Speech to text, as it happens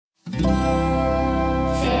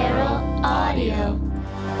Radio.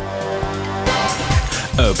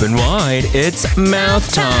 Open wide, it's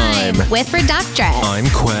mouth time. With Reductress. I'm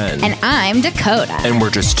Quinn. And I'm Dakota. And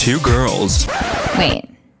we're just two girls. Wait.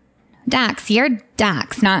 Dax, you're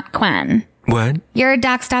Dax, not Quinn. What? You're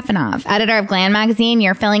Dax Stefanov, editor of Glam Magazine.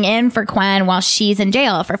 You're filling in for Quinn while she's in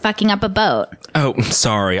jail for fucking up a boat. Oh,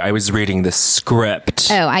 sorry. I was reading the script.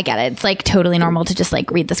 Oh, I get it. It's like totally normal to just like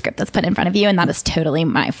read the script that's put in front of you, and that is totally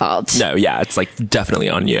my fault. No, yeah, it's like definitely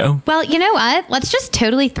on you. Well, you know what? Let's just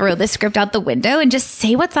totally throw the script out the window and just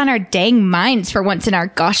say what's on our dang minds for once in our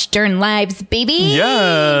gosh darn lives, baby.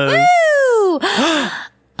 Yes. Woo!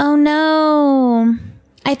 Oh no.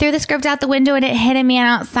 I threw the script out the window and it hit a man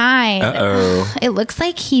outside. Uh-oh. It looks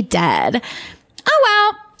like he dead. Oh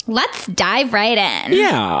well, let's dive right in.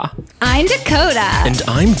 Yeah. I'm Dakota. And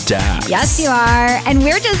I'm Dax. Yes, you are. And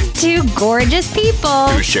we're just two gorgeous people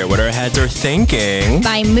Who share what our heads are thinking.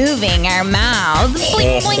 by moving our mouths.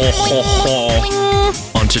 Boing, boing, boing, boing, boing.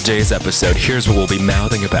 On today's episode, here's what we'll be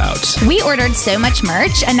mouthing about. We ordered so much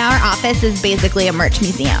merch, and now our office is basically a merch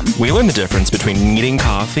museum. We learn the difference between needing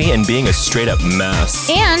coffee and being a straight-up mess.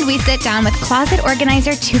 And we sit down with closet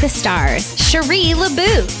organizer to the stars, Cherie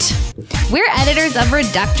LeBoot. We're editors of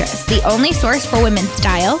Reductress, the only source for women's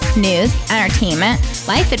style, news, entertainment,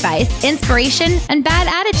 life advice, inspiration, and bad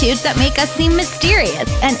attitudes that make us seem mysterious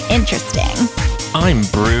and interesting. I'm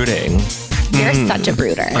brooding. You're such a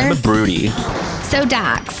brooder. I'm a broody. So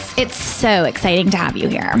Dax, it's so exciting to have you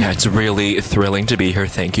here. Yeah, it's really thrilling to be here.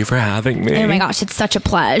 Thank you for having me. Oh my gosh, it's such a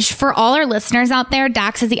pleasure. For all our listeners out there,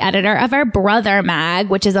 Dax is the editor of our brother mag,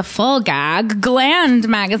 which is a full gag Gland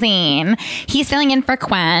magazine. He's filling in for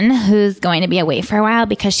Quinn, who's going to be away for a while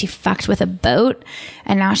because she fucked with a boat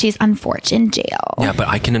and now she's unfortunate in jail. Yeah, but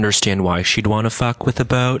I can understand why she'd want to fuck with a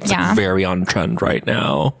boat. It's like very on trend right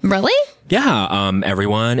now. Really? Yeah,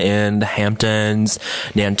 everyone in the Hamptons,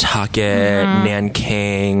 Nantucket,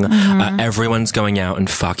 Nanking, everyone's going out and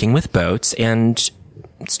fucking with boats, and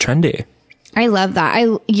it's trendy. I love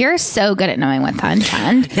that. You're so good at knowing what's on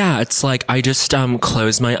trend. Yeah, it's like I just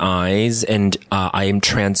close my eyes and I am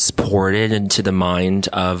transported into the mind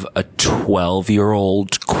of a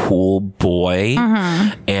 12-year-old cool boy,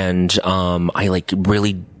 and I like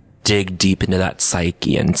really dig deep into that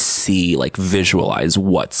psyche and see, like, visualize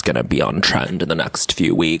what's gonna be on trend in the next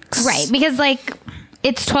few weeks. Right, because like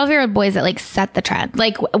it's 12-year-old boys that like set the trend.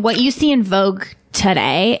 Like what you see in Vogue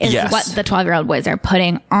today is what the 12-year-old boys are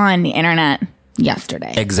putting on the internet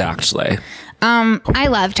yesterday. Exactly. I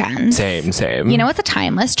love trends. Same. You know what's a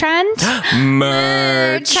timeless trend?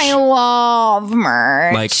 Merch. I love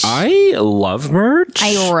merch. Like, I love merch.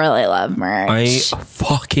 I really love merch. I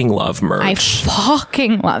fucking love merch. I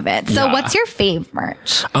fucking love it. So Yeah. what's your fave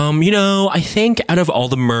merch? You know, I think out of all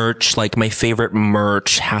the merch, like, my favorite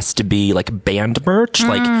merch has to be like band merch,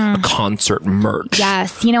 like a concert merch.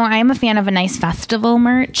 Yes. You know, I'm a fan of a nice festival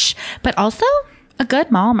merch, but also a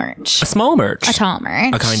good mall merch. A small merch. A tall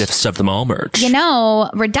merch. A kind of stuff the mall merch. You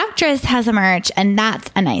know, Reductress has a merch, and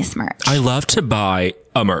that's a nice merch. I love to buy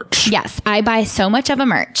a merch. Yes, I buy so much of a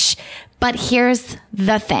merch. But here's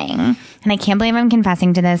the thing, and I can't believe I'm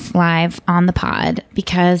confessing to this live on the pod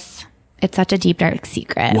because it's such a deep, dark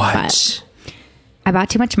secret. What? But I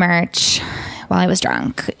bought too much merch while I was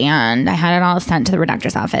drunk, and I had it all sent to the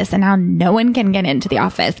Reductress office, and now no one can get into the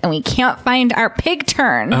office, and we can't find our pig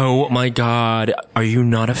turn. Oh my God. Are you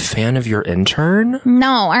not a fan of your intern?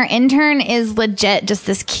 No, our intern is legit just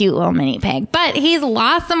this cute little mini pig, but he's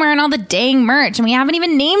lost somewhere in all the dang merch, and we haven't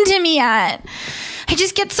even named him yet. I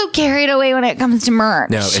just get so carried away when it comes to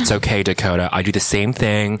merch. No, it's okay, Dakota. I do the same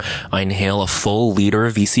thing. I inhale a full liter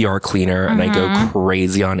of VCR cleaner and I go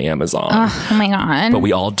crazy on Amazon. Oh my God. But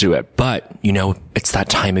we all do it. But, you know, it's that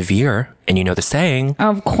time of year. And you know the saying.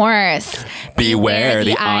 Of course. Beware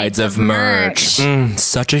the Ides of merch.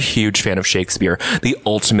 Such a huge fan of Shakespeare. The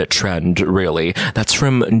ultimate trend, really. That's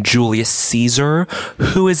from Julius Caesar.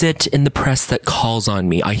 Who is it in the press that calls on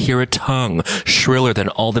me? I hear a tongue shriller than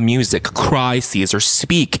all the music. Cry, Caesar,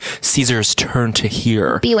 speak. Caesar's turn to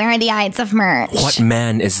hear. Beware the Ides of merch. What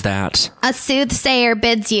man is that? A soothsayer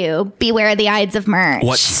bids you, beware the Ides of merch.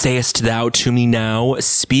 What sayest thou to me now?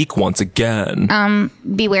 Speak once again.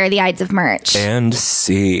 Beware the Ides of merch. And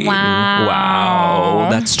see. Wow.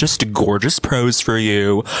 That's just gorgeous prose for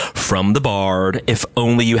you from the bard. If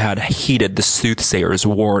only you had heeded the soothsayer's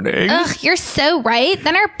warning. Ugh, you're so right.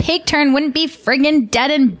 Then our pig turn wouldn't be friggin'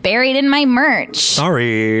 dead and buried in my merch.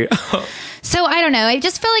 Sorry. So I don't know. I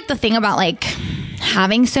just feel like the thing about like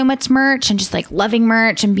having so much merch and just like loving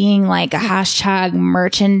merch and being like a hashtag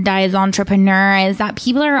merchandise entrepreneur is that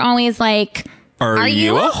people are always like, Are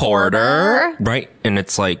you a hoarder? Right. And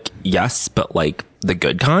it's like, yes, but like the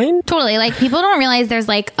good kind. Totally. Like, people don't realize there's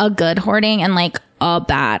like a good hoarding and like a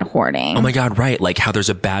bad hoarding. Oh my God, right. Like how there's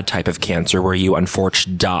a bad type of cancer where you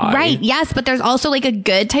unfortunately die. Right, yes, but there's also like a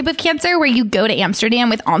good type of cancer where you go to Amsterdam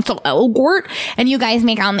with Ansel Elgort and you guys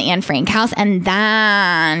make out in the Anne Frank house and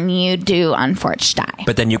then you do unfortunately die.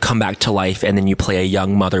 But then you come back to life and then you play a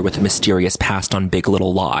young mother with a mysterious past on Big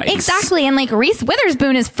Little Lies. Exactly, and like Reese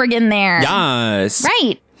Witherspoon is friggin' there. Yes.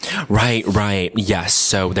 Right. Right. Yes.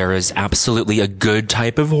 So there is absolutely a good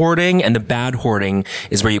type of hoarding, and the bad hoarding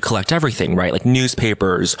is where you collect everything, right? Like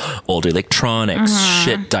newspapers, old electronics,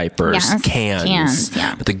 shit diapers, Yes, cans.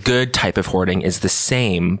 yeah. But the good type of hoarding is the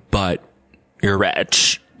same, but you're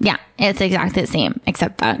rich. Yeah, it's exactly the same,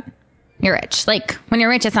 except that you're rich. Like, when you're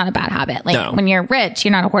rich, it's not a bad habit. Like, No. when you're rich,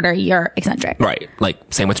 you're not a hoarder, you're eccentric. Right. Like,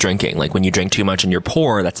 same with drinking. Like, when you drink too much and you're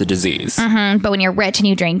poor, that's a disease. But when you're rich and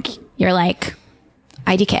you drink, you're like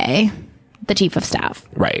IDK, the chief of staff.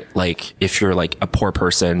 Right. Like, if you're like a poor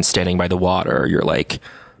person standing by the water, you're like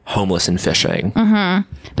homeless and fishing.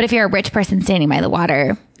 But if you're a rich person standing by the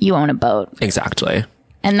water, you own a boat. Exactly.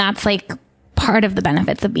 And that's like part of the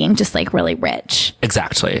benefits of being just like really rich.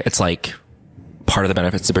 Exactly. It's like part of the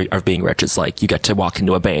benefits of being rich is like you get to walk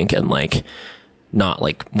into a bank and like not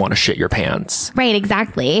like want to shit your pants. Right,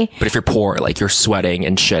 exactly. But if you're poor, like you're sweating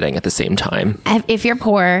and shitting at the same time. If you're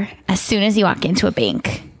poor, as soon as you walk into a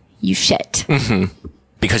bank, you shit.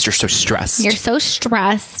 Because you're so stressed. You're so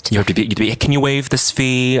stressed. You have to be, can you waive this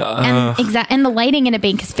fee? And the lighting in a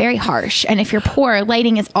bank is very harsh. And if you're poor,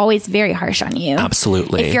 lighting is always very harsh on you.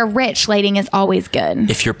 Absolutely. If you're rich, lighting is always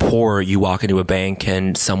good. If you're poor, you walk into a bank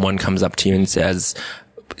and someone comes up to you and says,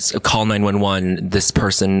 call 911. This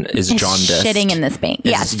person is jaundiced. Shitting in this bank.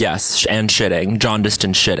 Yes. Yes. And shitting. Jaundiced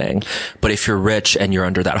and shitting. But if you're rich and you're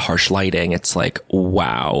under that harsh lighting, it's like,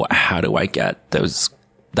 wow, how do I get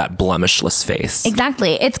that blemishless face?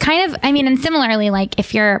 Exactly. It's kind of, I mean, and similarly, like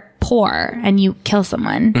if you're poor and you kill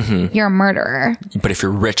someone, you're a murderer. But if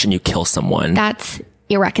you're rich and you kill someone, That's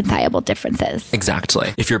irreconcilable differences.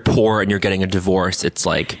 exactly. If you're poor and you're getting a divorce, it's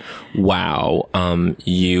like, wow,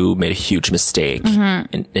 you made a huge mistake.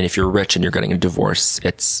 And if you're rich and you're getting a divorce,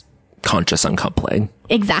 it's conscious uncoupling.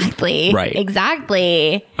 Exactly. Right.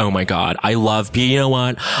 Exactly. Oh my God. I love you know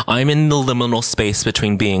what? I'm in the liminal space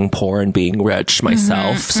between being poor and being rich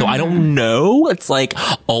myself. So I don't know. It's like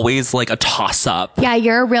always like a toss up. Yeah,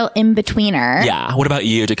 you're a real in-betweener. Yeah. What about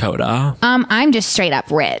you, Dakota? I'm just straight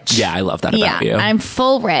up rich. Yeah, I love that about you. I'm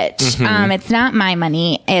full rich. It's not my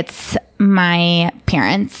money. It's my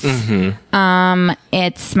parents.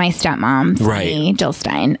 It's my stepmom, Right. Jill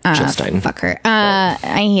Stein. Jill Stein. Fuck her. I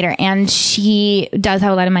hate her. And she does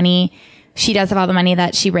have a lot of money. She does have all the money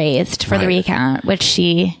that she raised for the Right. recount, which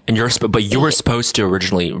she... And but you were supposed to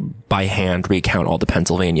originally by hand recount all the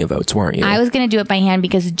Pennsylvania votes, weren't you? I was going to do it by hand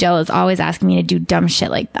because Jill is always asking me to do dumb shit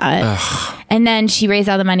like that. Ugh. And then she raised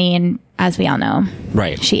all the money, and as we all know,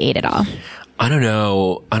 Right. she ate it all. I don't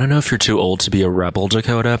know if you're too old to be a rebel,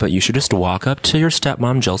 Dakota, but you should just walk up to your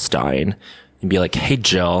stepmom, Jill Stein, and be like, hey,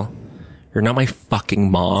 Jill, you're not my fucking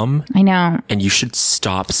mom. I know. And you should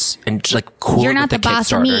stop and like cool. You're it not with the boss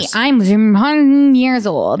of me. Kickstarters. I'm 100 years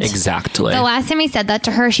old. Exactly. The last time I said that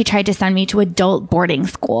to her, she tried to send me to adult boarding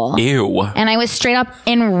school. Ew. And I was straight up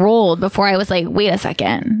enrolled before I was like, wait a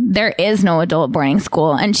second, there is no adult boarding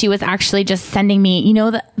school. And she was actually just sending me, you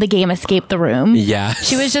know, the game Escape the Room? Yes.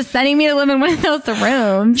 She was just sending me to live in one of those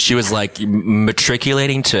rooms. She was like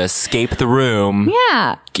matriculating to escape the room.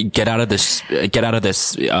 Yeah. Get out of this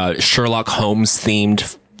Sherlock Holmes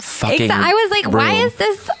themed fucking I was like,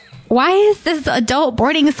 room. why is this adult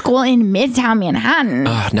boarding school in Midtown Manhattan?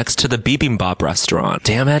 Next to the Bibimbap restaurant.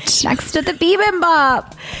 Damn it. Next to the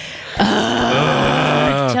Bibimbap.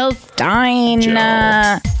 Jill Stein.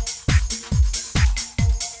 Jill.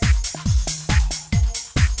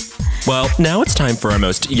 Well, now it's time for our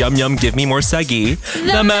most yum yum give me more seggy,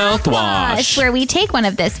 the mouthwash. Where we take one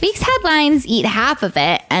of this week's headlines, eat half of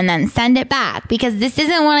it, and then send it back because this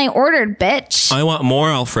isn't what I ordered, bitch. I want more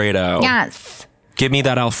Alfredo. Yes. Give me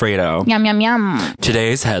that Alfredo. Yum, yum, yum.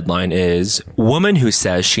 Today's headline is woman who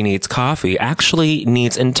says she needs coffee actually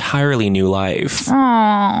needs entirely new life.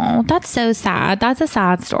 Oh, that's so sad. That's a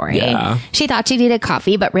sad story. Yeah. She thought she needed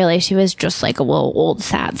coffee, but really she was just like a little old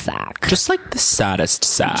sad sack. Just like the saddest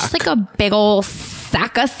sack. Just like a big old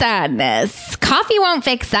sack of sadness. Coffee won't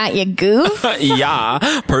fix that, you goof.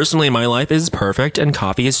 Yeah. Personally, my life is perfect and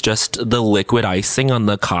coffee is just the liquid icing on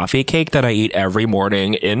the coffee cake that I eat every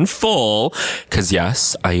morning in full. Cause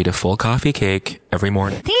yes, I eat a full coffee cake every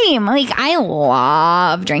morning. Same. Like, I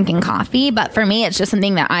love drinking coffee, but for me, it's just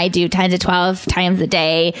something that I do 10 to 12 times a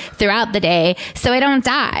day throughout the day so I don't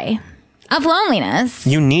die. of loneliness.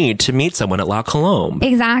 You need to meet someone at La Colombe.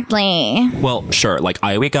 Exactly. Well, sure. Like,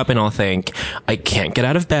 I wake up and I'll think, I can't get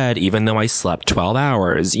out of bed even though I slept 12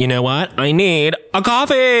 hours. You know what? I need a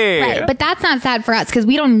coffee. Right. But that's not sad for us because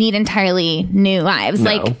we don't need entirely new lives.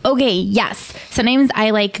 No. Like, okay, yes. Sometimes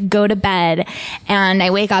I like go to bed and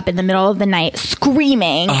I wake up in the middle of the night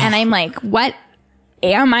screaming and I'm like, what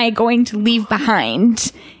am I going to leave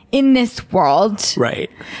behind in this world? Right.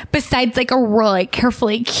 Besides like a really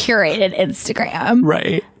carefully curated Instagram.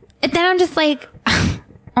 Right. And then I'm just like, oh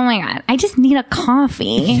my God, I just need a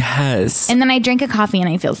coffee. Yes. And then I drink a coffee and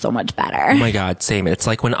I feel so much better. Oh my God, same. It's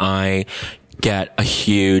like when I get a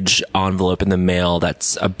huge envelope in the mail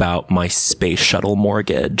that's about my space shuttle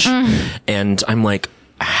mortgage. And I'm like,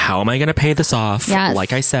 how am I going to pay this off? Yes.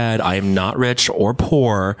 Like I said, I am not rich or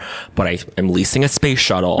poor, but I am leasing a space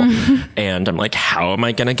shuttle. And I'm like, how am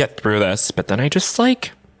I going to get through this? But then I just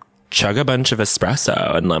like chug a bunch of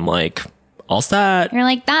espresso and I'm like, all set. You're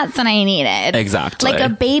like, that's what I needed. Exactly. Like a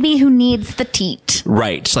baby who needs the teat.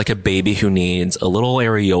 Right. Like a baby who needs a little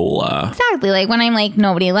areola. Exactly. Like when I'm like,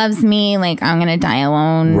 nobody loves me, like I'm going to die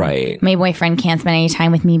alone. Right. My boyfriend can't spend any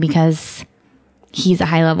time with me because he's a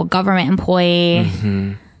high level government employee.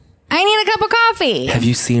 I need a cup of coffee. Have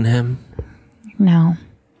you seen him? No.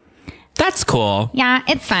 That's cool. Yeah,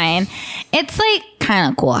 it's fine. It's like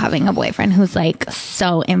kind of cool having a boyfriend who's like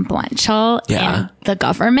so influential Yeah. in the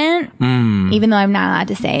government, even though I'm not allowed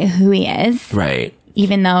to say who he is, Right.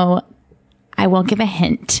 even though I will give a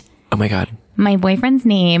hint. Oh my God. My boyfriend's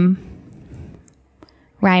name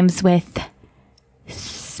rhymes with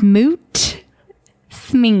Smoot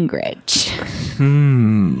Smingridge.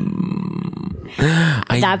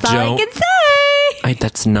 That's all I can say.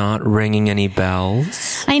 That's not ringing any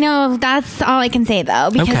bells. I know, that's all I can say though,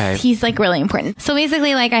 because Okay. he's like really important. So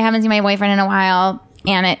basically, like I haven't seen my boyfriend in a while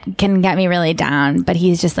and it can get me really down, but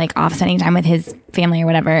he's just like off spending time with his family or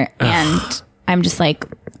whatever. And I'm just like,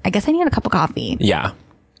 I guess I need a cup of coffee. Yeah.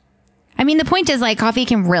 I mean, the point is like coffee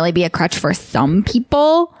can really be a crutch for some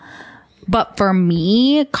people. But for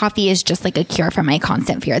me, coffee is just like a cure for my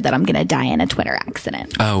constant fear that I'm going to die in a Twitter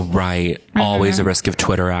accident. Oh, right. Always a risk of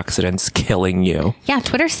Twitter accidents killing you. Yeah,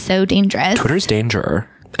 Twitter's so dangerous. Twitter's danger.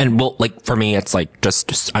 And well, like for me, it's like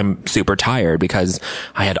just I'm super tired because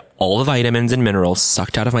I had all the vitamins and minerals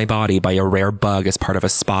sucked out of my body by a rare bug as part of a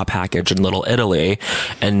spa package in Little Italy.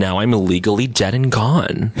 And now I'm legally dead and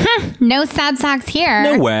gone. No sad sacks here.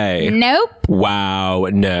 No way. Nope. Wow.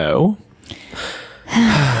 No.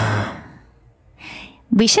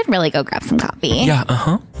 We should really go grab some coffee. Yeah.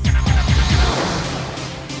 Uh-huh.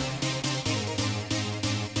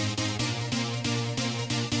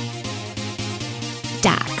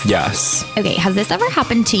 Dax. Yes. Okay, has this ever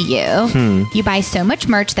happened to you? You buy so much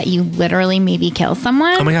merch that you literally maybe kill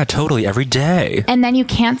someone. Oh my God. Totally. Every day. And then you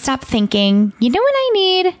can't stop thinking, you know what I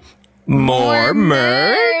need? More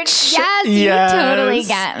merch. Yes, you totally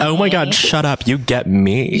get me. Oh my God, shut up. You get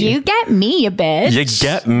me. You get me, you bitch. You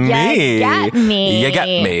get me. You get me. You get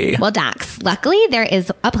me. Well, Dax, luckily there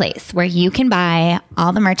is a place where you can buy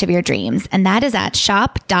all the merch of your dreams, and that is at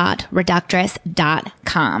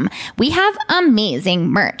shop.reductress.com. We have amazing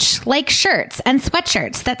merch, like shirts and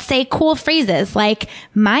sweatshirts that say cool phrases like,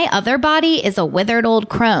 my other body is a withered old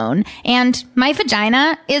crone, and my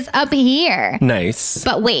vagina is up here. Nice.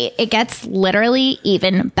 But wait, it gets literally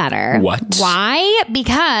even better. What? Why?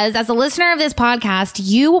 Because as a listener of this podcast,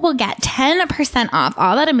 you will get 10% off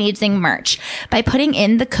all that amazing merch by putting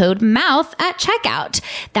in the code MOUTH at checkout.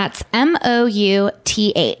 That's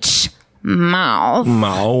MOUTH. Mouth.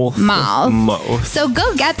 Mouth. Mouth. Mouth. So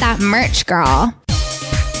go get that merch, girl.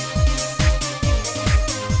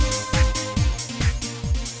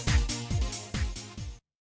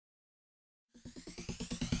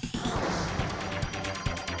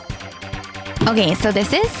 Okay, so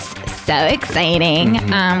this is so exciting.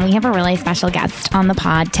 We have a really special guest on the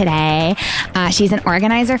pod today. She's an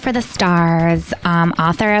organizer for the stars,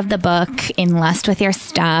 author of the book In Lust with Your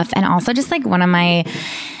Stuff, and also just like one of my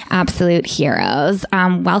absolute heroes.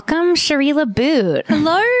 Welcome, Cherie LaBoot.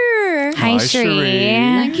 Hello. Hi, Cherie.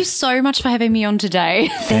 Thank you so much for having me on today.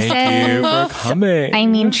 Thank you for coming. I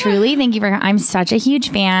mean, truly, thank you for. I'm such a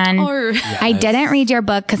huge fan. Oh. I didn't read your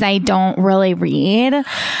book because I don't really read,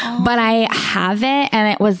 but I have it,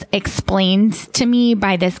 and it was explained to me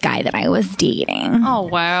by this guy that I was dating. Oh,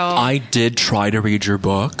 wow. I did try to read your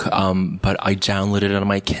book, but I downloaded it on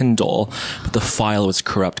my Kindle, but the file was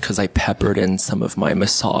corrupt because I peppered in some of my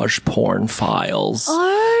massage porn files.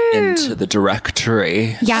 Oh. into the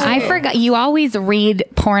directory. Yeah, I forgot. You always read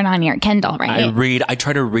porn on your Kindle, right? I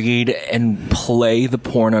try to read and play the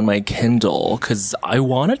porn on my Kindle because I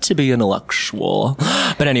want it to be intellectual.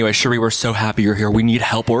 But anyway, Cherie, we're so happy you're here. We need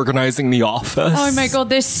help organizing the office. Oh my God,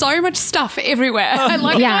 there's so much stuff everywhere. I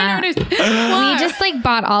like Yeah. it. We just like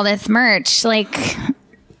bought all this merch. Like,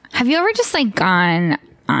 have you ever just like gone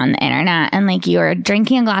on the internet and like you were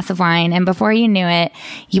drinking a glass of wine and before you knew it,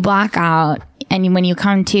 you black out and when you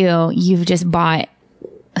come to, you've just bought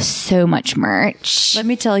so much merch. Let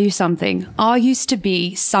me tell you something. I used to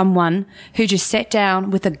be someone who just sat down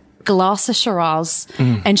with a glass of Shiraz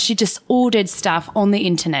and she just ordered stuff on the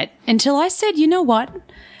internet until I said, you know what?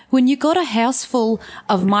 When you got a house full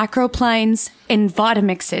of microplanes and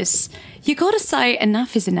Vitamixes, you got to say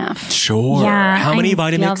enough is enough. Sure. Yeah, How many I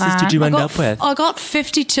feel Vitamixes that. did you end up with? I got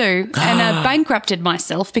 52 and bankrupted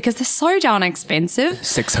myself because they're so darn expensive.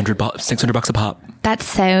 $600 a pop. That's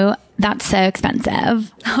so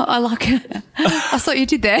expensive. I like it. I thought you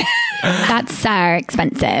did there. That's so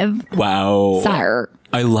expensive. Wow. So.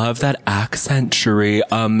 I love that accent, Cherie.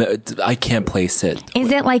 I can't place it.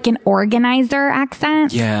 Is it like an organizer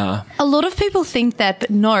accent? Yeah. A lot of people think that, but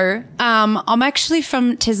no. I'm actually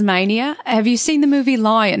from Tasmania. Have you seen the movie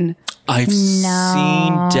Lion? I've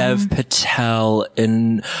seen Dev Patel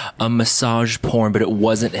in a massage porn, but it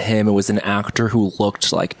wasn't him. It was an actor who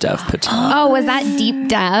looked like Dev Patel. Oh, was that Deep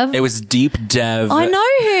Dev? It was Deep Dev. I know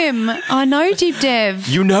him. I know Deep Dev.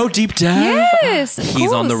 You know Deep Dev? Yes, of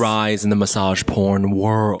He's on the course. rise in the massage porn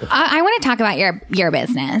world. I want to talk about your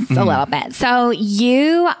business a little bit. So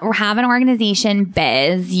you have an organization,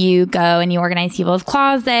 Biz. You go and you organize people's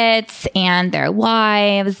closets and their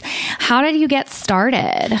lives. How did you get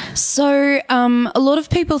started? So, a lot of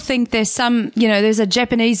people think there's there's a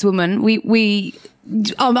Japanese woman.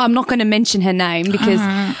 I'm not going to mention her name because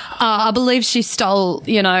I believe she stole,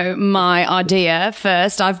 my idea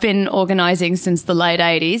first. I've been organizing since the late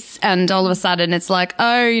 80s and all of a sudden it's like,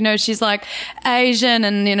 she's like Asian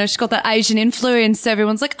and, she's got that Asian influence. So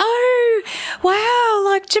everyone's like, oh,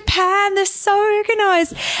 wow, like Japan, they're so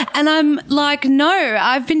organized. And I'm like, no,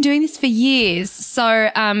 I've been doing this for years. So,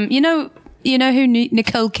 you know who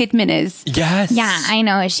Nicole Kidman is? Yes. Yeah, I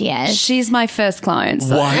know who she is. She's my first client.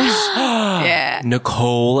 So. What? Yeah.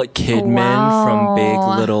 Nicole Kidman Wow. from Big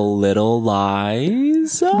Little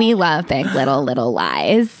Lies. We love Big Little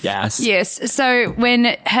Lies. Yes. Yes. So when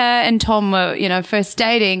her and Tom were, first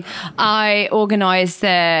dating, I organised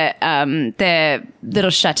their little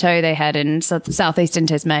chateau they had in southeastern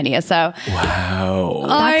Tasmania. So Wow.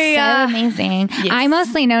 That's so amazing. I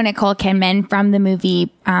mostly know Nicole Kidman from the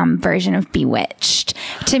movie version of Bewitched.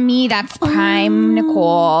 To me, that's prime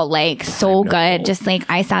Nicole, like so good. Just like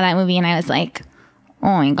I saw that movie and I was like, oh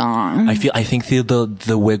my God. I think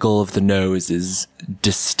the wiggle of the nose is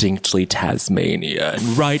distinctly Tasmania.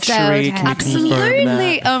 Right, So Cherie? Can you confirm that?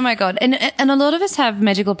 absolutely. Oh my God. And a lot of us have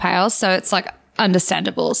magical powers, so it's like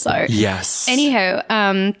understandable. So Yes.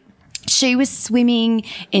 anyhow, she was swimming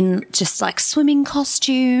in just like swimming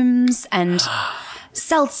costumes and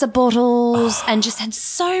seltzer bottles and just had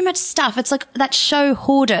so much stuff. It's like that show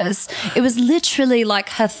Hoarders. It was literally like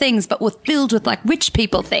her things, but filled with like rich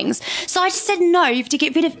people things. So I just said, no, you have to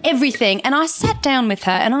get rid of everything. And I sat down with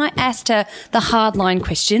her and I asked her the hardline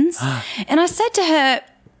questions. And I said to her,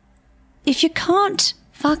 if you can't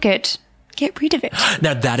fuck it, get rid of it.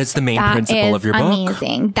 Now that is the main That principle is of your book.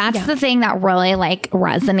 amazing. That's the thing that really like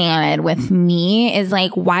resonated with me is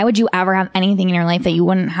like, why would you ever have anything in your life that you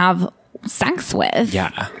wouldn't have sex with?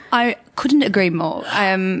 Yeah. I couldn't agree more.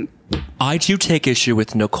 I do take issue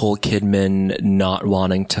with Nicole Kidman not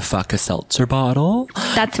wanting to fuck a seltzer bottle.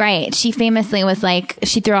 That's right. She famously was like,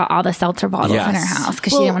 she threw out all the seltzer bottles in her Yes. house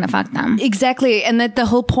because she didn't want to fuck them. Exactly. And that the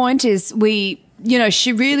whole point is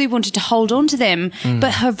she really wanted to hold on to them,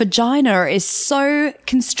 but her vagina is so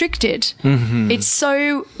constricted. It's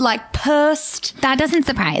so like pursed. That doesn't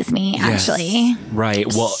surprise me, actually. Yes. Right.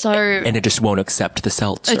 Well, So- and it just won't accept the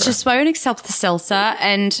seltzer. It just won't accept the seltzer.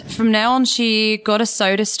 And from now on, she got a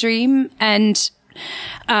soda stream and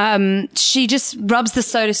she just rubs the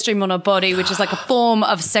soda stream on her body, which is like a form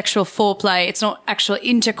of sexual foreplay. It's not actual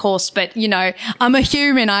intercourse, but I'm a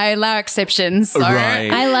human. I allow exceptions. So. Right.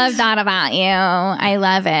 I love that about you. I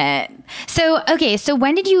love it. So, okay. So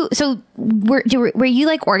when did you, were you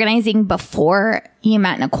like organizing before you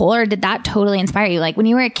met Nicole or did that totally inspire you? Like when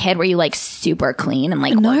you were a kid, were you like super clean and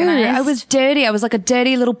like No, organized? I was dirty. I was like a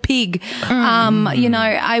dirty little pig.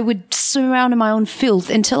 I would swim around in my own filth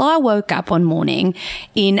until I woke up one morning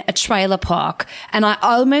in a trailer park and I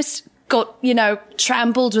almost got,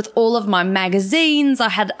 trampled with all of my magazines. I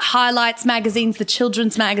had highlights magazines, the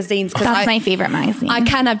children's magazines. That's my favorite magazine. I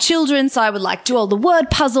can't have children, so I would do all the word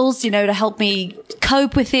puzzles, to help me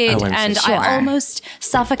cope with it. Oh, and sure. I almost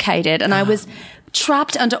suffocated, and I was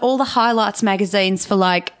trapped under all the highlights magazines for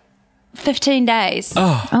 15 days.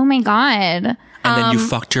 Oh my God. And then you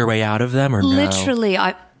fucked your way out of them, or no? Literally,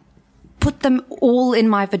 I put them all in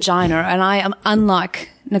my vagina, and I am unlike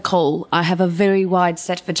Nicole. I have a very wide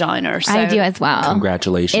set vagina. So I do as well.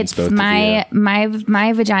 Congratulations, It's both my, of you.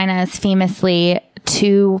 my vagina is famously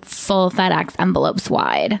 2 full FedEx envelopes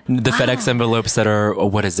wide. The FedEx envelopes that are,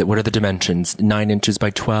 what is it? What are the dimensions? 9 inches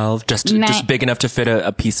by 12? Just big enough to fit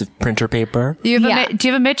a piece of printer paper? Do you have, Yeah. do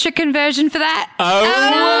you have a metric conversion for that?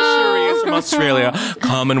 Oh, Cherie is from Australia.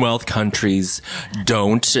 Commonwealth countries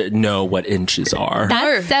don't know what inches are.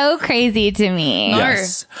 That's so crazy to me.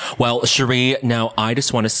 Yes. Well, Cherie, now I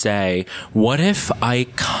just want to say, what if I'm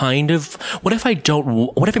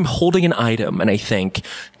holding an item and I think,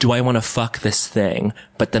 do I want to fuck this thing?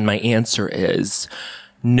 But then my answer is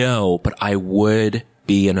no, but I would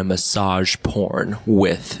be in a massage porn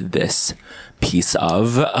with this piece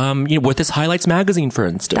of, with this Highlights magazine, for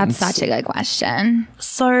instance. That's such a good question.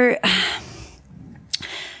 So,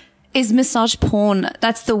 is massage porn,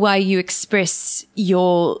 that's the way you express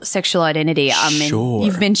your sexual identity? I mean, Sure.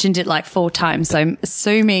 you've mentioned it 4 times, so I'm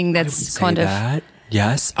assuming that's Say kind of... that.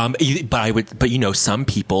 Yes. But some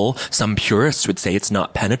people, some purists would say it's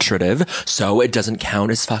not penetrative, so it doesn't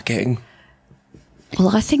count as fucking.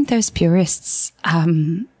 Well, I think those purists, are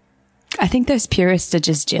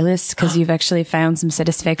just jealous because you've actually found some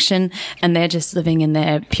satisfaction, and they're just living in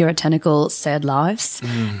their puritanical, sad lives.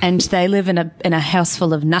 And they live in a house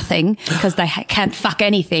full of nothing because they can't fuck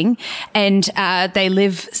anything. And, they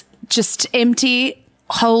live just empty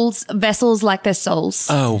vessels like their souls.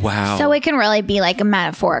 Oh, wow. So it can really be a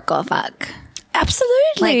metaphorical fuck.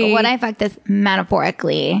 Absolutely. Would I fuck this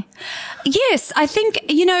metaphorically? Yes, I think,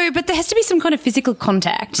 but there has to be some kind of physical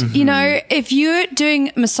contact. If you're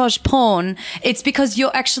doing massage porn, it's because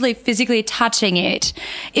you're actually physically touching it.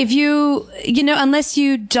 If unless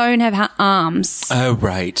you don't have arms. Oh,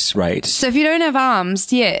 right. So if you don't have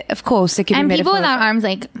arms, yeah, of course, it can And be people metaphorical.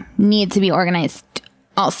 without arms need to be organized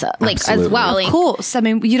also, Absolutely. as well. Of course. I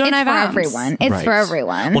mean, you don't It's have for arms. everyone. It's Right. for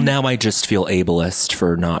everyone. Well, now I just feel ableist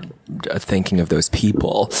for not thinking of those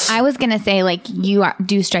people. I was gonna say,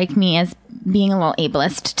 do strike me as being a little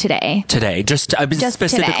ableist today. Today,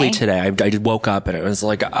 specifically today. I woke up and it was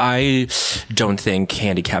like, I don't think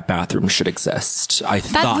handicap bathrooms should exist. I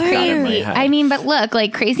thought that in my Crazy. head. I mean, but look,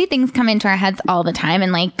 crazy things come into our heads all the time,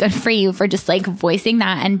 and good for you for just voicing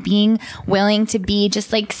that and being willing to be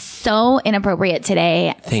just so inappropriate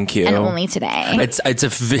today. Thank you. And only today.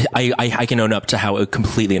 I can own up to how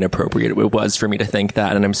completely inappropriate it was for me to think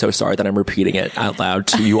that, and I'm so sorry that I'm repeating it out loud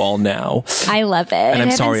to you all now. I love it. And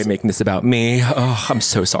I'm sorry I'm making this about me. Oh, I'm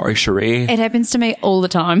so sorry, Cherie. It happens to me all the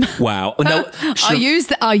time. Wow. No, I use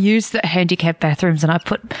the handicap bathrooms, and I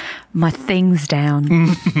put my things down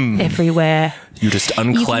everywhere. you just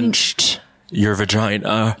unclenched your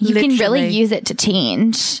vagina. you can really literally. use it to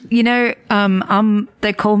change.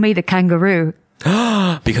 They call me the kangaroo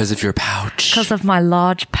Because of your pouch. because of my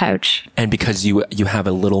large pouch. And because you have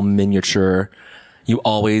a little miniature, you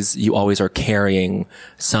always are carrying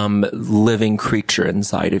some living creature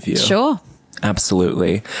inside of you. Sure.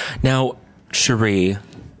 Absolutely. Now, Cherie,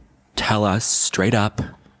 tell us straight up,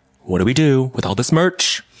 what do we do with all this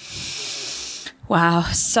merch? Wow,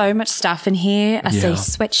 so much stuff in here. I see Yeah.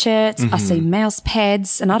 sweatshirts, I see mouse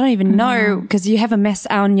pads, and I don't even know because you have a mouse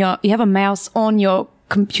on your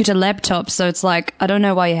computer laptop, so it's I don't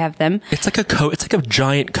know why you have them. It's like a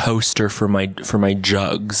giant coaster for my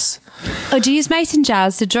jugs. Oh, do you use mason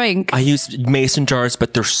jars to drink? I use mason jars,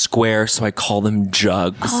 but they're square, so I call them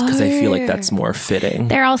jugs because I feel like that's more fitting.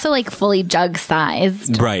 They're also fully jug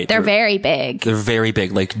sized. Right. They're very big. They're very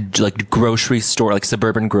big, like grocery store, like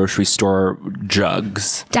suburban grocery store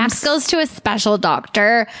jugs. Dax goes to a special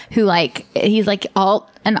doctor who he's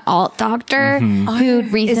an alt doctor who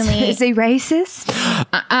recently Is he racist?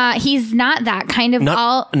 he's not that kind of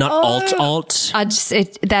alt. Not alt.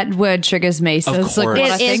 That word triggers me, so Of it's what course.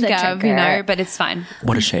 I It is think a of, trigger. but it's fine.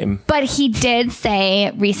 What a shame. But he did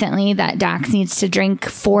say recently that Dax needs to drink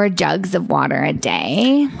 4 jugs of water a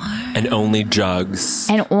day And only jugs.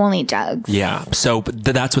 and only jugs. Yeah. So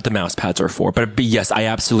that's what the mouse pads are for. But yes, I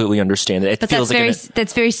absolutely understand it. It But feels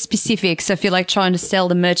that's very specific. So if you're trying to sell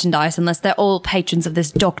the merchandise, unless they're all patrons of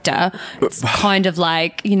this doctor, it's kind of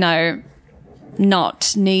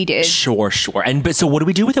not needed. Sure. But so what do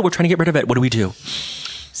we do with it? We're trying to get rid of it. What do we do?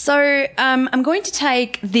 So I'm going to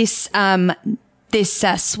take this this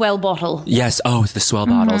swell bottle. Yes. Oh, the swell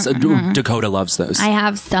bottles. Dakota loves those. I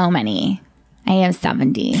have so many. I have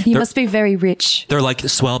 70. You must be very rich. They're like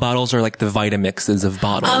swell bottles are like the Vitamixes of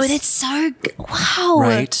bottles. Oh, that's so wow!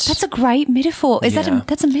 Right? That's a great metaphor. Is Yeah.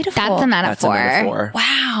 that's a metaphor? That's a That's a metaphor. metaphor.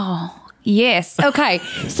 Wow. Yes. Okay.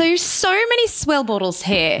 So many swell bottles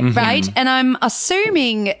here, right? And I'm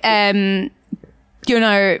assuming, you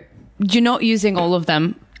know, you're not using all of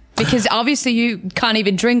them because obviously you can't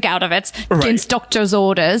even drink out of it against doctor's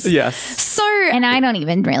orders. Yes. So, And I don't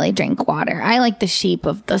even really drink water. I like the shape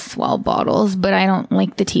of the swell bottles, but I don't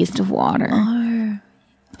like the taste of water. Oh.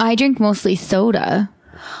 I drink mostly soda.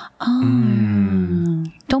 Oh.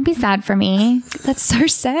 Don't be sad for me. that's so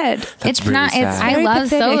sad. It's really not. sad. It's. I Very love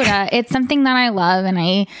pathetic. soda. It's something that I love, and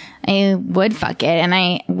I would fuck it, and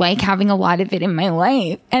I like having a lot of it in my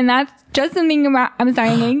life, and that's just something about. I'm sorry,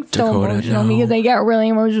 I'm getting so Dakota, emotional no. because I get really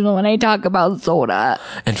emotional when I talk about soda.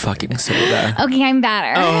 And fucking soda. Okay, I'm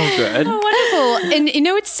better. Oh, good. Wonderful. And you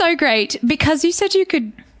know, it's so great because you said you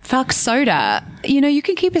could fuck soda. You know, you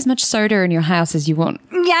can keep as much soda in your house as you want.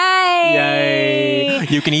 Yay! Yay.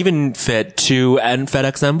 You can even fit 2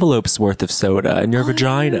 FedEx envelopes worth of soda in your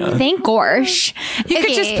vagina. Thank gosh. You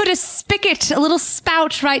could just put a spigot, a little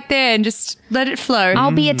spout right there and just let it flow.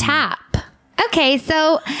 I'll be a tap. Okay,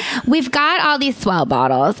 so we've got all these swell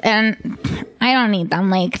bottles, and I don't need them.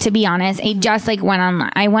 Like, to be honest, I just went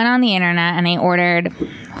on the internet and I ordered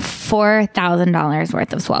 $4,000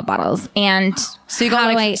 worth of swell bottles. And So you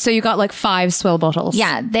got like 5 swell bottles.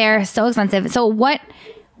 yeah, they're so expensive. So what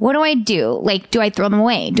do I do? Like, do I throw them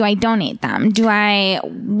away? Do I donate them?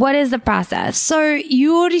 What is the process? So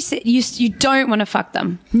you already said you don't want to fuck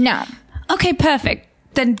them. No. Okay, perfect.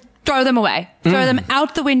 Then throw them away. Throw them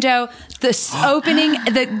out the window.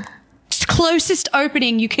 The closest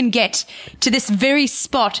opening you can get to this very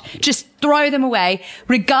spot, just throw them away,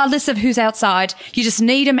 regardless of who's outside. You just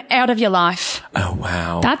need them out of your life. Oh,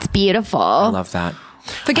 wow. That's beautiful. I love that.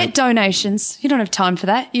 Forget donations. You don't have time for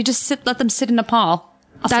that. You just let them sit in a pile.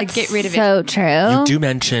 I'll say That's get rid of it. so true. You do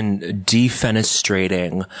mention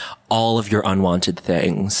defenestrating all of your unwanted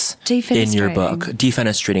things in your book.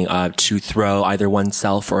 Defenestrating, to throw either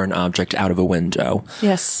oneself or an object out of a window.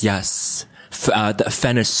 Yes. Yes. The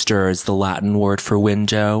fenester is the Latin word for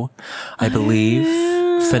window, I believe.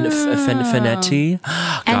 Fenetti.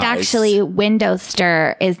 And Guys, actually,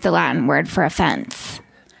 windowster is the Latin word for a fence.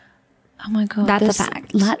 Oh my God. That's a this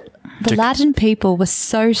fact. The Latin people were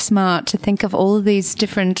so smart to think of all of these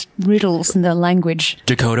different riddles in their language.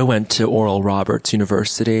 Dakota went to Oral Roberts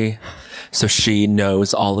University, so she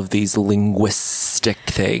knows all of these linguistic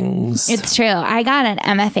things. It's true. I got an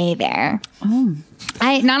MFA there.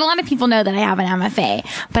 Not a lot of people know that I have an MFA,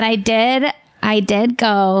 but I did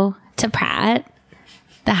go to Pratt,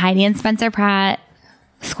 the Heidi and Spencer Pratt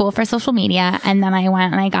School for Social Media, and then I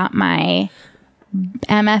went and I got my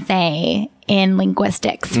MFA in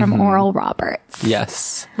linguistics from Oral Roberts.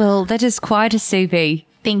 Yes. Well, that is quite a CV.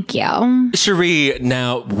 Thank you. Cherie,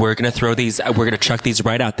 now we're going to throw these, we're going to chuck these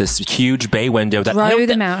right out this huge bay window. Throw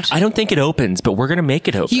them out. I don't think it opens, but we're going to make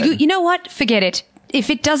it open. You know what? Forget it. If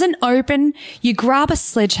it doesn't open, you grab a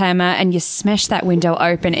sledgehammer and you smash that window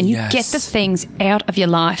open and you Yes. get the things out of your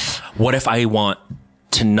life. What if I want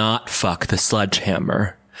to not fuck the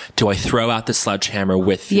sledgehammer? Do I throw out the sledgehammer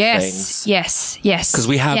with the things? Yes. Because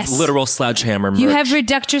we have yes. literal sledgehammer merch. You have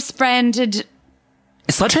Reductress branded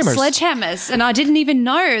sledgehammers. sledgehammers, and I didn't even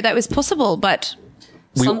know that was possible, but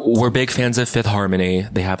We're big fans of Fifth Harmony.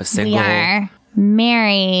 They have a single. We are.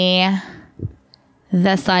 Marry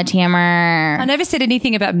the sledgehammer. I never said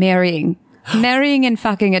anything about marrying. Marrying and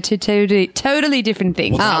fucking are two totally different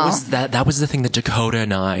things. Well, that was the thing that Dakota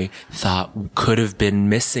and I thought could have been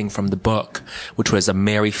missing from the book, which was a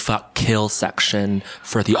marry, fuck, kill section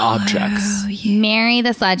for the objects. Marry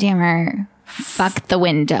the sledgehammer. Fuck the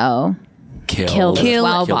window. Kill the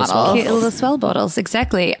swell kill the swell bottles. Kill the swell bottles,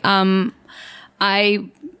 exactly. I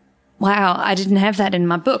didn't have that in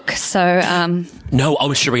my book, so No,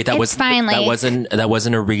 Cherie, that It's was fine, that like-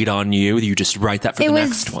 wasn't a read on you. You just write that for It the was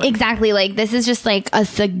next one. exactly like this is just like a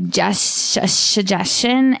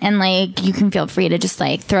suggestion, and like you can feel free to just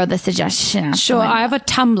like throw the suggestion out. sure. the window. I have a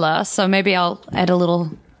Tumblr, so maybe I'll add a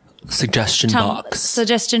little Suggestion box.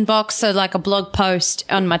 suggestion box, so like a blog post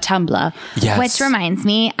on my Tumblr. Yes. Which reminds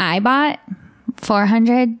me, I bought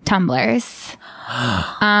 400 tumblers.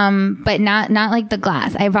 But not like the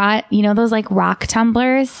glass. I bought, those like rock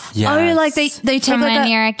tumblers Yes. Oh, like they take from when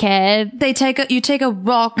you're a kid. you take a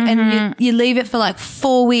rock and you leave it for like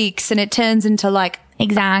 4 weeks and it turns into like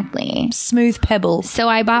Exactly. smooth pebbles. So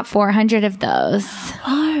I bought 400 of those.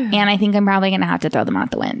 And I think I'm probably going to have to throw them out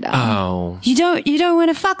the window. Oh. You don't want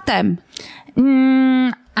to fuck them.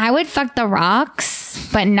 I would fuck the rocks,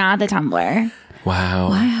 but not the tumbler.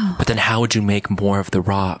 Wow. But then how would you make more of the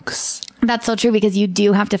rocks? That's so true because you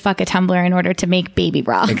do have to fuck a tumbler in order to make baby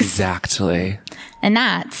rocks. Exactly. And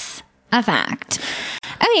that's a fact.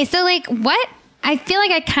 Okay, so like what? I feel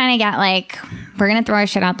like I kind of get like, we're going to throw our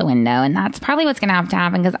shit out the window. And that's probably what's going to have to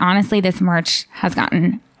happen because honestly, this merch has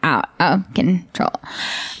gotten out of control.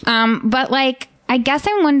 But like, I guess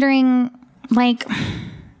I'm wondering, like,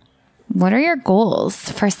 what are your goals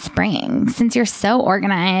for spring? Since you're so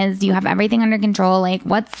organized, you have everything under control. Like,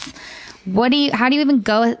 how do you even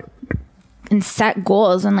go and set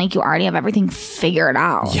goals when like you already have everything figured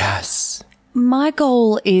out? Yes. My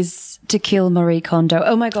goal is to kill Marie Kondo.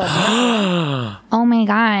 Oh my God. Oh my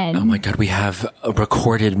God. Oh my God. We have a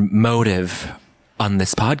recorded motive on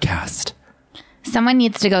this podcast. Someone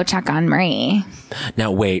needs to go check on Marie.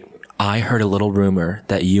 Now, wait. I heard a little rumor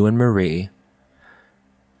that you and Marie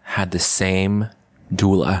had the same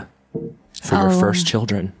doula for your first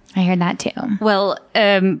children. I heard that too. Well,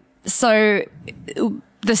 so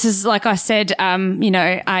this is like I said,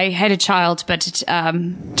 I had a child, but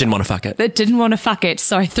Didn't want to fuck it. didn't want to fuck it,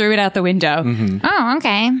 so I threw it out the window. Oh,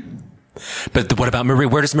 okay. But what about Marie?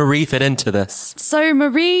 Where does Marie fit into this? So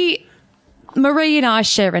Marie and I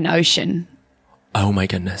share an ocean. Oh my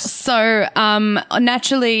goodness. So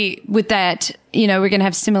naturally with that, we're going to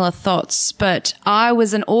have similar thoughts. But I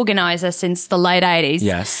was an organizer since the late 80s.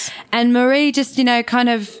 Yes. And Marie just, kind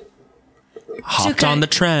of Hopped on the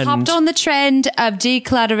trend. Hopped on the trend of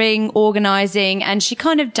decluttering, organizing, and she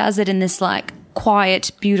kind of does it in this like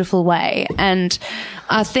quiet, beautiful way. And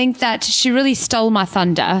I think that she really stole my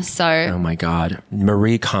thunder. So Oh my God.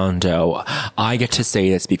 Marie Kondo. I get to say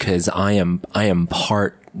this because I am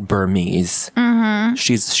part Burmese. Mm-hmm.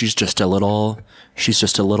 She's just a little Just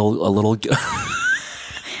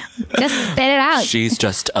spit it out. she's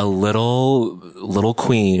just a little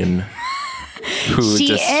queen who She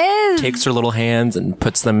just is. takes her little hands and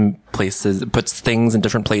puts things in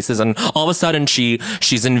different places, and all of a sudden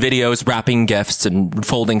she's in videos wrapping gifts and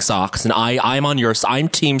folding socks, and I'm on yours. I'm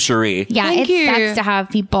Team Cherie. Yeah, Thank it you. sucks to have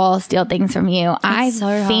people steal things from you. I so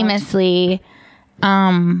hard. famously,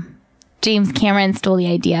 James Cameron stole the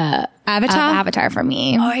idea Avatar? of Avatar from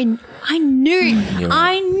me. I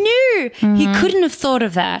knew he couldn't have thought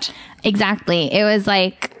of that. Exactly. It was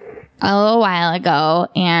like a little while ago,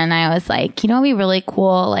 and I was like, what'd be really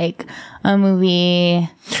cool? Like a movie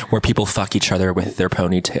Where people fuck each other with their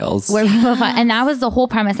ponytails. where people fuck, and that was the whole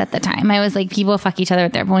premise at the time. I was like, people fuck each other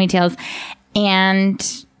with their ponytails,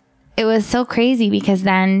 and it was so crazy because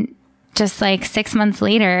then just like 6 months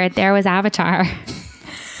later, there was Avatar.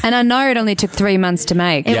 And I know it only took 3 months to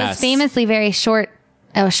make. It Yes. was famously a short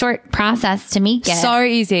process to make it. So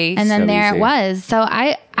easy. And then So there easy. it was. So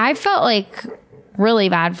I felt like really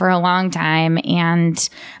bad for a long time, and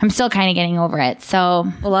I'm still kind of getting over it.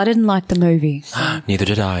 So Well, I didn't like the movie. Neither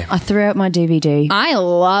did I. I threw out my DVD. I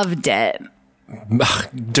loved it.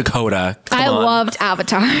 Dakota. Come I on. loved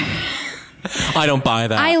Avatar. I don't buy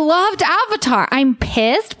that. I loved Avatar. I'm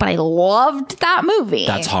pissed, but I loved that movie.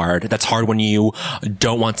 That's hard. That's hard when you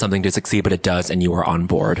don't want something to succeed, but it does, and you are on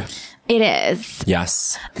board. It is.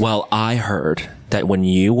 Yes. Well, I heard that when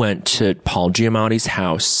you went to Paul Giamatti's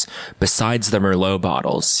house, besides the Merlot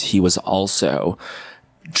bottles, he was also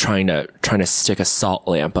trying to stick a salt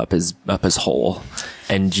lamp up his hole.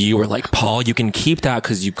 And you were like, Paul, you can keep that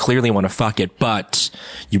because you clearly want to fuck it, but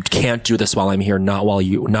you can't do this while I'm here, not while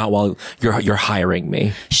you're hiring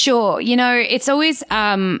me. Sure. It's always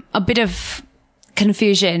a bit of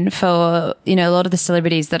confusion for, a lot of the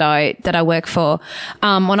celebrities that I work for.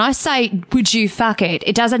 When I say, would you fuck it?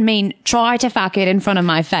 It doesn't mean try to fuck it in front of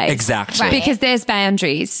my face. Exactly. Right. Because there's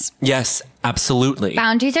boundaries. Yes, absolutely.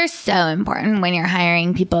 Boundaries are so important when you're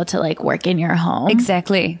hiring people to like work in your home.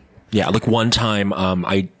 Exactly. Yeah, like one time,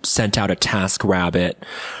 I sent out a task rabbit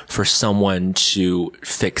for someone to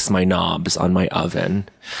fix my knobs on my oven.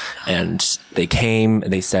 And they came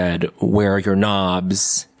and they said, where are your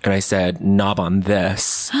knobs? And I said, knob on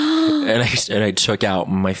this. and I took out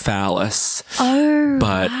my phallus. Oh.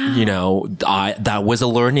 But, that was a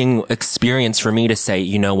learning experience for me to say,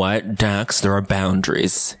 you know what, Dax, there are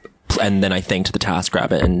boundaries. And then I thanked the task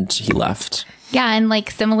rabbit and he left. Yeah, and like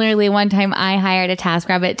similarly, one time I hired a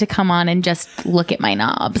TaskRabbit to come on and just look at my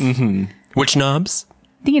knobs. Mm-hmm. Which knobs?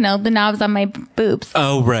 The knobs on my boobs.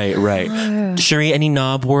 Oh, right. Cherie, any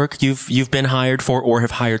knob work you've been hired for or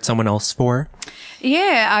have hired someone else for?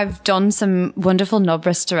 Yeah, I've done some wonderful knob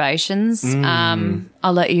restorations.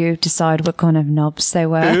 I'll let you decide what kind of knobs they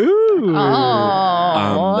were.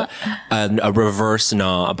 A reverse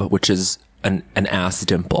knob, which is an ass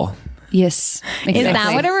dimple. Yes. Is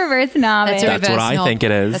that what a reverse knob is? That's what I think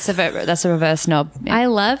it is. That's a reverse knob. Yeah. I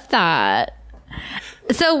love that.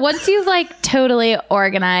 So once you've like totally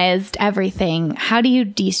organized everything, how do you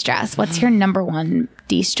de-stress? What's your number one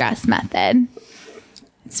de-stress method?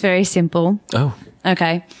 It's very simple. Oh.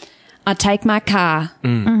 Okay. I take my car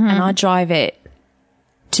and I drive it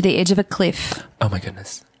to the edge of a cliff Oh my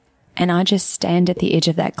goodness. and I just stand at the edge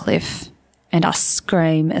of that cliff and I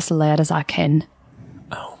scream as loud as I can.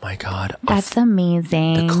 Oh my God. That's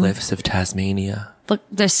amazing. The cliffs of Tasmania. Look,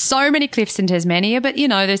 there's so many cliffs in Tasmania, but you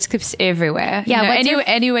know, there's cliffs everywhere. Yeah, You know, what's your-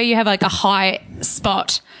 anywhere you have like a high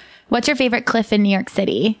spot. What's your favorite cliff in New York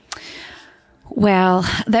City? Well,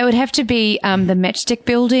 that would have to be the Matchstick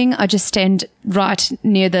building. I just stand right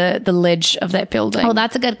near the ledge of that building. Oh,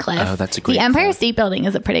 that's a good cliff. Oh, that's a great The Empire cliff. State Building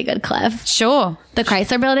is a pretty good cliff. Sure. The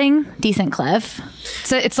Chrysler Building, decent cliff.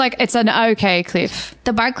 So it's like, it's an okay cliff.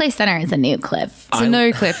 The Barclays Center is a new cliff. It's a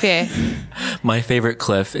new cliff, yeah. My favorite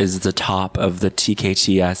cliff is the top of the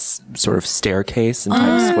TKTS sort of staircase in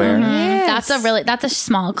Times Square. That's a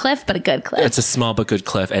small cliff, but a good cliff. It's a small but good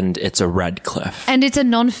cliff, and it's a red cliff. And it's a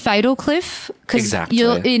non-fatal cliff because Exactly.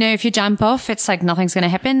 you know, if you jump off, it's like nothing's going to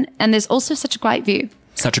happen. And there's also such a great view.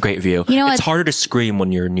 Such a great view. You know it's what's- harder to scream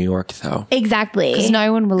when you're in New York, though. Exactly. 'Cause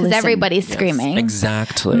no one will listen. everybody's screaming.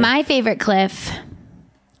 Exactly. My favorite cliff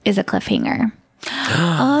is a cliffhanger.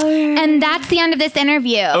 And that's the end of this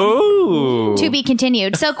interview. Ooh. To be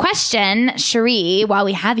continued. So, question, Cherie, while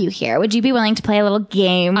we have you here, would you be willing to play a little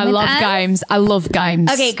game? I with love us? games. I love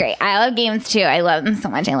games. Okay, great. I love games too. I love them so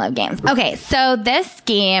much. I love games. Okay, so this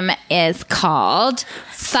game is called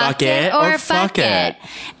Fuck It or Fuck It.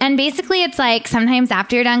 And basically, it's like sometimes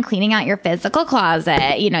after you're done cleaning out your physical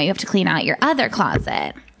closet, you know, you have to clean out your other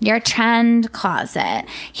closet. Your trend closet.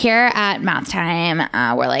 Here at Math Time,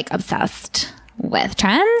 we're like obsessed with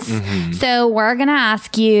trends. So we're going to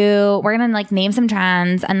ask you, we're going to like name some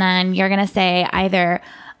trends, and then you're going to say either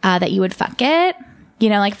that you would fuck it, you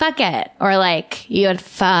know, like fuck it, or like you would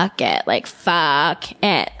fuck it, like fuck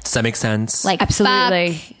it. Does that make sense? Like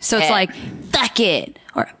Absolutely. fuck So it's it. like, fuck it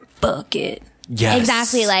or fuck it. yes.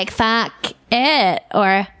 Exactly, like fuck it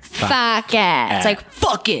or fuck it. It's like,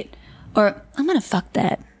 fuck it. Or I'm going to fuck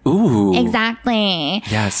that. Ooh. Exactly.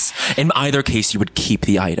 Yes. In either case, you would keep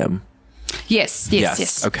the item. Yes.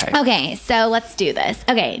 Okay. Okay, so let's do this.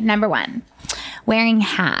 Okay, number one, wearing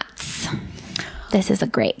hats. This is a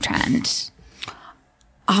great trend.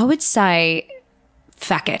 I would say,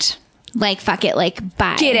 fuck it. Like fuck it, like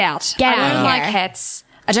bye. Get out. Get I out don't of like here. hats.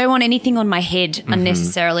 I don't want anything on my head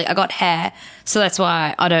unnecessarily. I got hair, so that's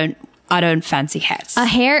why I don't fancy hats. A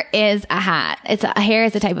hair is a hat. A hair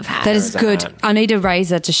is a type of hat. That is is a good. hat. I need a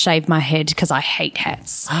razor to shave my head because I hate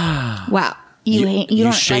hats. Wow. You you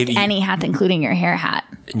don't shave- like any hats, including your hair hat.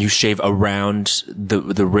 And you shave around the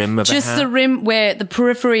rim of a Just hat? the rim where the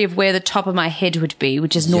periphery of where the top of my head would be,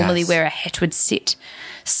 which is normally Yes. where a hat would sit.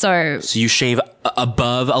 So So you shave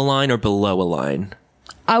above a line or below a line?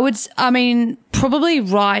 probably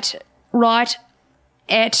right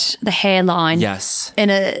at the hairline. Yes. In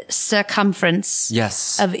a circumference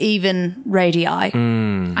Yes. of even radii.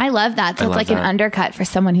 I love that. So it's love like an that. undercut for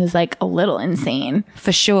someone who's like a little insane.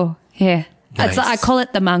 For sure. Yeah. Nice. I call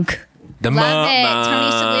it the monk. The Love it.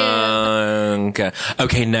 monk.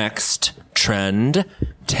 Okay, next trend: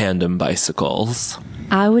 tandem bicycles.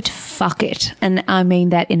 I would fuck it. And I mean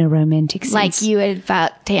that in a romantic sense. Like you would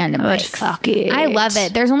fuck tandem I would bikes. fuck it. I love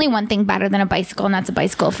it. There's only one thing better than a bicycle, and that's a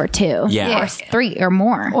bicycle for two. Yeah. Or three or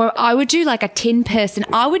more. Or I would do like a 10-person.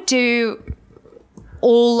 I would do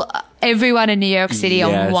everyone in New York City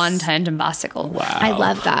Yes. on one tandem bicycle. Wow. I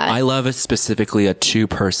love that. I love it specifically a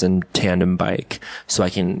 2-person tandem bike, so I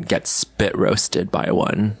can get spit roasted by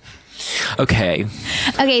one. Okay.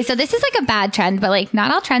 Okay, so this is like a bad trend, but like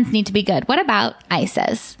not all trends need to be good. What about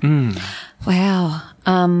ISIS? Wow.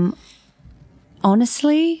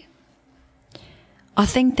 Honestly, I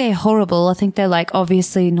think they're horrible. I think they're like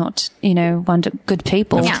obviously not, good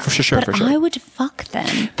people. Yeah. For sure, But for sure. I would fuck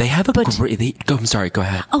them. They have a great. I'm sorry. Go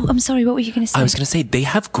ahead. Oh, I'm sorry. What were you going to say? I was going to say they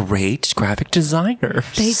have great graphic designers.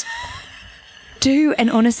 They do. And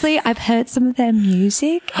honestly, I've heard some of their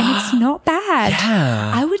music and it's not bad.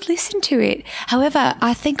 Yeah. I would listen to it. However,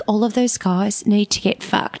 I think all of those guys need to get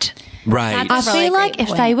fucked. Right. That's I really feel like great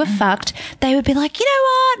if they point. were fucked, they would be like, you know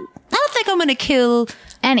what? I don't think I'm going to kill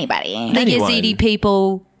Anybody. the Anyone. Yazidi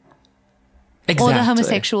people exactly. or the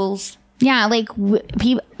homosexuals. Yeah, like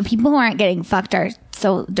people who aren't getting fucked are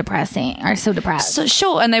so depressing, are so depressed. So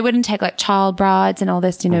sure, and they wouldn't take like child brides and all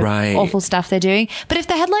this, Right. awful stuff they're doing. But if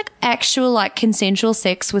they had like actual like consensual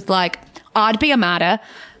sex with like, I'd be a martyr.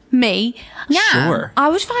 me, Sure. I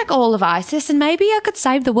would fuck all of ISIS and maybe I could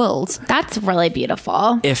save the world. That's really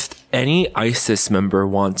beautiful. If any ISIS member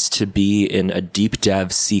wants to be in a Deep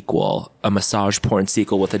Dev sequel, a massage porn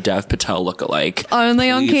sequel with a Dev Patel lookalike, Only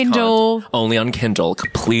on please Kindle. Only on Kindle.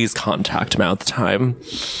 Please contact Mouth Time.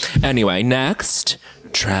 Anyway, next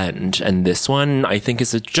trend, and this one I think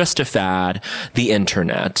is just a fad: the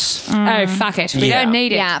internet. Oh, fuck it. We Yeah. don't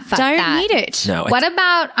need it. Yeah, fuck don't that. need it. No, What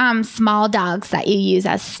about small dogs that you use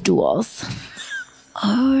as stools?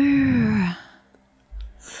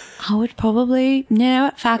 I would probably,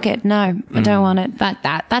 no, fuck it. No, I don't want it. Fuck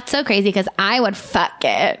that. That's so crazy because I would fuck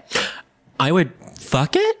it. I would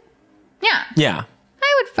fuck it. Yeah. Yeah,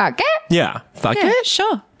 I would fuck it. yeah, fuck Yeah, it.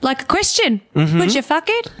 sure. Like a question. Would you fuck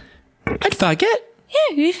it? I'd fuck it.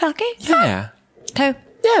 Yeah, you fuck it. Yeah, Okay.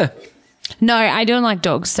 yeah. No, I don't like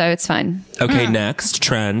dogs, so it's fine. Okay, next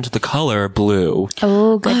trend: the color blue.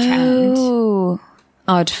 Oh, good trend. Oh,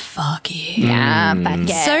 I'd fuck it. Yeah, fuck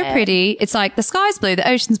it. So pretty. It's like the sky's blue, the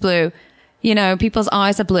ocean's blue. You know, people's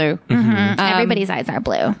eyes are blue. Everybody's eyes are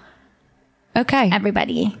blue. Okay.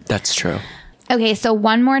 Everybody. That's true. Okay, so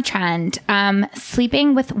one more trend.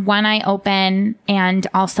 Sleeping with one eye open and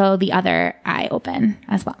also the other eye open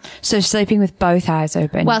as well. So sleeping with both eyes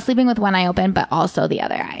open. Well, sleeping with one eye open, but also the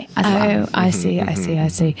other eye as well. Oh, I see.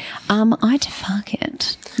 I'd fuck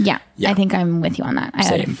it. Yeah, I think I'm with you on that. I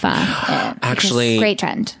Same. would fuck it. Actually, Because great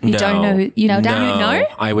trend. You don't know who, you No, don't don't know?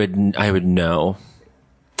 I would know.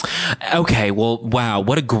 Okay, well, wow,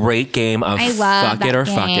 what a great game of I love fuck that it or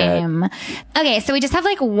fuck it. game. Okay, so we just have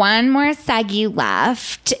like one more seggy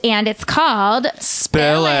left, and it's called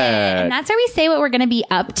Spill it. And that's where we say what we're going to be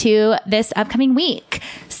up to this upcoming week.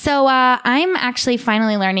 So I'm actually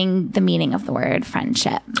finally learning the meaning of the word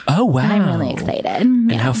friendship. Oh, wow. And I'm really excited.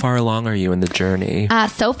 And how far along are you in the journey?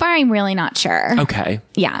 So far, I'm really not sure. Okay.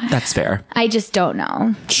 Yeah. That's fair. I just don't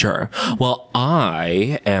know. Sure. Well,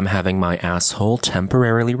 I am having my asshole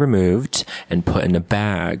temporarily removed and put in a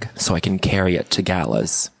bag so I can carry it to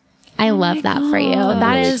galas. I love that for you.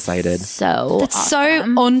 That really is excited. so It's so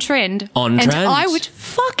on trend. On and trend. I would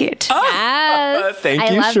fuck it. Yes. Thank I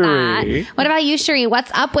you, love Cherie. that. What about you, Cherie? What's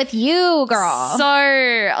up with you, girl? So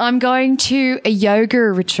I'm going to a yoga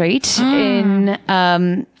retreat in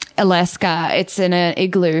Alaska. It's in an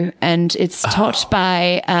igloo, and it's taught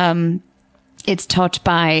by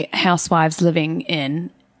housewives living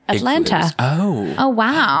in Atlanta, Oh,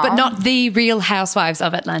 wow. but not the real housewives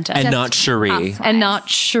of Atlanta, And not Cherie, and not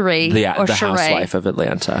Cherie the or Cherie. housewife of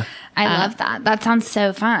Atlanta. I love that. That sounds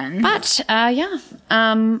so fun. But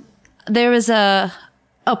there is a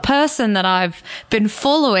person that I've been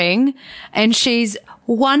following, and she's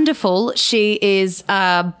wonderful. She is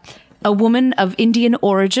a woman of Indian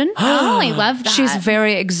origin. Oh, I love that. She's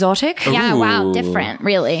very exotic. yeah, wow, Ooh. different,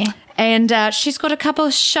 really. And she's got a couple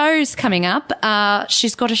of shows coming up.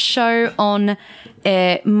 She's got a show on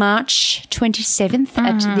March 27th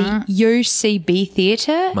at the UCB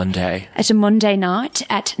Theatre. Monday. At a Monday night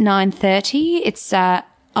at 9:30. It's a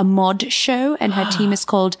mod show, and her team is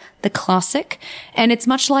called The Classic. And it's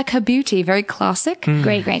much like her beauty, very classic.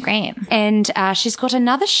 Great, great, great. And she's got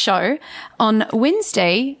another show on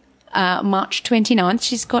Wednesday, March 29th.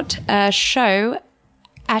 She's got a show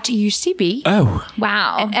at UCB. Oh,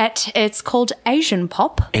 Wow. It's called Asian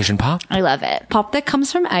Pop. Asian pop? I love it. Pop that comes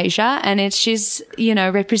from Asia, and she's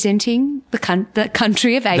representing the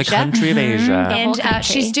country of Asia. The country of Asia. And country.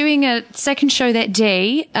 she's doing a second show that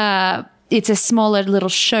day. It's a smaller little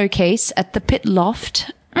showcase at the Pit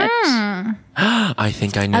Loft. I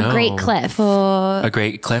think I know. A great cliff. A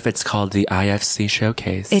great cliff. It's called the IFC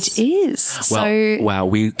Showcase. It is. Well, So wow,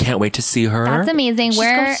 we can't wait to see her. That's amazing.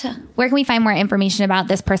 Where got- where can we find more information about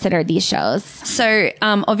this person or these shows?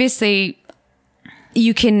 obviously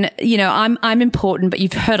you can, I'm important, but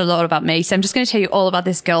you've heard a lot about me. So I'm just going to tell you all about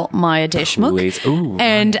this girl, Maya Deshmukh. Please. Ooh,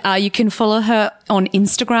 And you can follow her on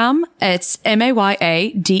Instagram. It's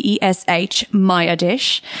MayaDesh, Maya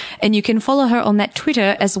Desh. And you can follow her on that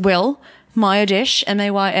Twitter as well, Maya Desh,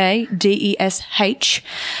 MayaDesh.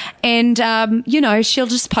 And, she'll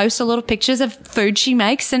just post a lot of pictures of food she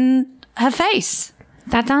makes and her face.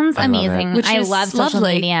 That sounds love it. amazing. Which I is love social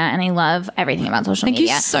lovely. media, and I love everything about social Thank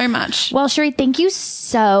media. you so much. Well, Cherie, thank you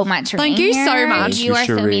so much for Thank being you here. so much. You are Thank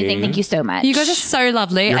you, so amazing. Cherie. Thank you so much. You guys are so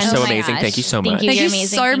lovely. You're and so Oh my amazing. gosh. Thank you so Thank much. you. Thank You're you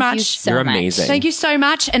amazing. so Thank much. You so You're much. amazing. Thank you so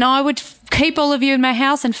much. And I would keep all of you in my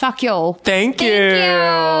house and fuck y'all. Thank you.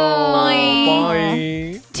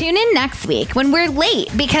 Bye. Tune in next week when we're late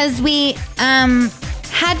because we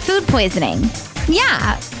had food poisoning.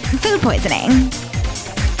 Yeah, food poisoning.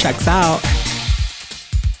 Checks out.